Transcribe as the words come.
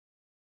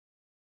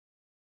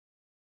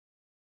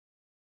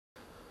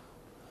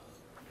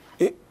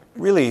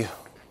Really,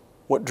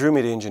 what drew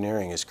me to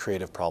engineering is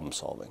creative problem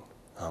solving.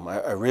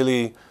 I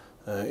really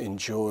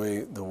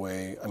enjoy the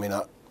way, I'm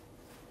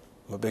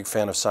a big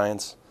fan of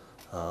science.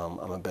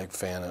 I'm a big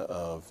fan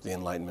of the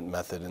Enlightenment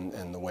method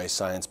and the way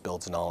science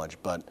builds knowledge.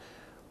 But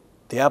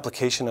the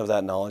application of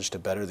that knowledge to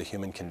better the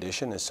human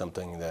condition is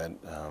something that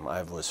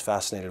I was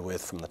fascinated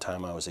with from the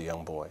time I was a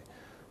young boy.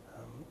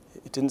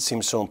 It didn't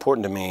seem so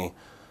important to me.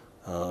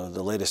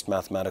 The latest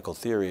mathematical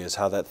theory is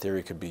how that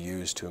theory could be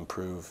used to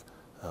improve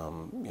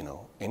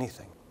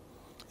anything.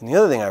 And the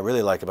other thing I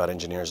really like about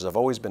engineers is I've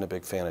always been a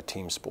big fan of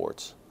team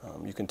sports.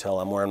 You can tell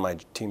I'm wearing my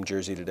team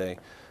jersey today.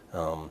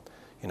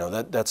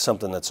 That's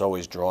something that's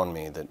always drawn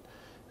me, that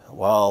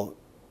while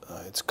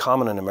it's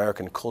common in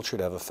American culture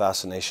to have a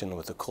fascination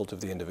with the cult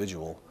of the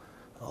individual,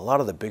 a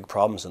lot of the big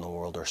problems in the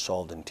world are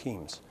solved in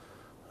teams.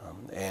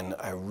 And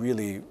I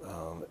really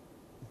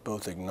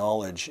both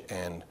acknowledge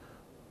and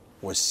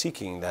was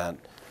seeking that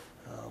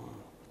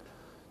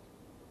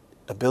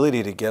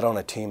ability to get on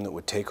a team that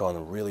would take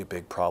on really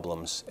big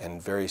problems and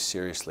very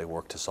seriously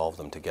work to solve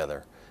them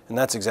together. And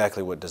that's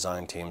exactly what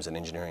design teams and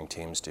engineering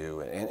teams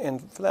do,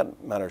 and for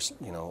that matter,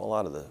 a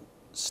lot of the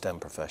STEM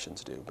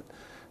professions do. But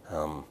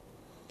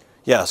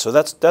yeah, so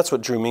that's what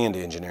drew me into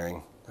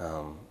engineering.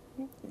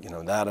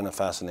 That and a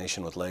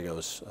fascination with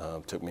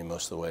Legos took me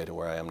most of the way to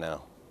where I am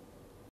now.